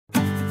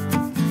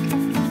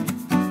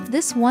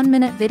This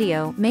 1-minute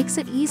video makes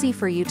it easy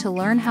for you to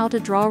learn how to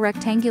draw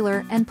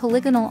rectangular and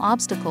polygonal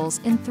obstacles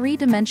in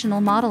 3-dimensional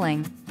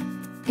modeling.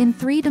 In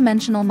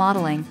 3-dimensional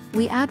modeling,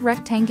 we add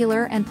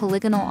rectangular and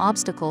polygonal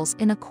obstacles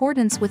in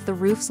accordance with the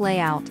roof's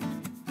layout.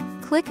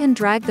 Click and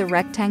drag the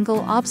rectangle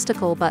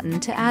obstacle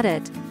button to add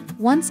it.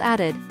 Once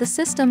added, the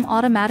system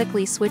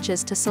automatically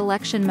switches to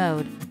selection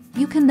mode.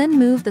 You can then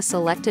move the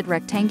selected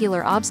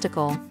rectangular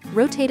obstacle,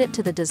 rotate it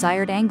to the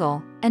desired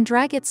angle, and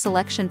drag its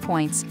selection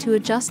points to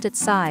adjust its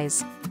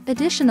size.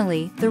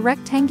 Additionally, the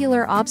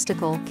rectangular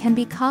obstacle can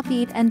be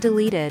copied and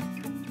deleted.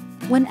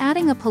 When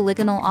adding a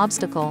polygonal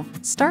obstacle,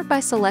 start by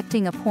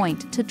selecting a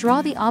point to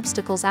draw the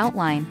obstacle's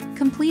outline,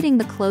 completing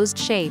the closed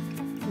shape.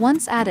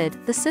 Once added,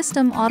 the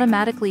system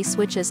automatically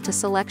switches to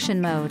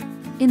selection mode.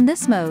 In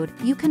this mode,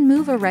 you can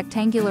move a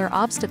rectangular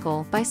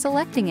obstacle by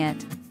selecting it.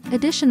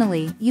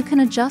 Additionally, you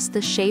can adjust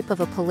the shape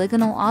of a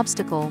polygonal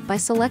obstacle by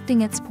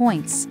selecting its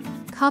points.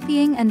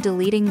 Copying and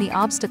deleting the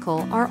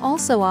obstacle are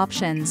also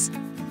options.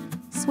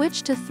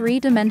 Switch to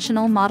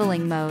 3-dimensional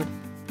modeling mode.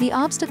 The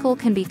obstacle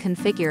can be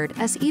configured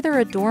as either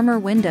a dormer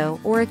window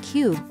or a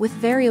cube with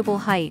variable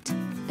height.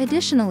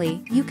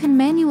 Additionally, you can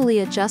manually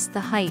adjust the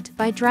height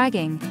by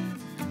dragging.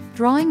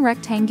 Drawing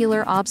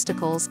rectangular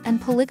obstacles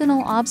and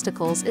polygonal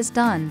obstacles is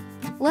done.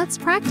 Let's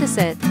practice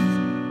it.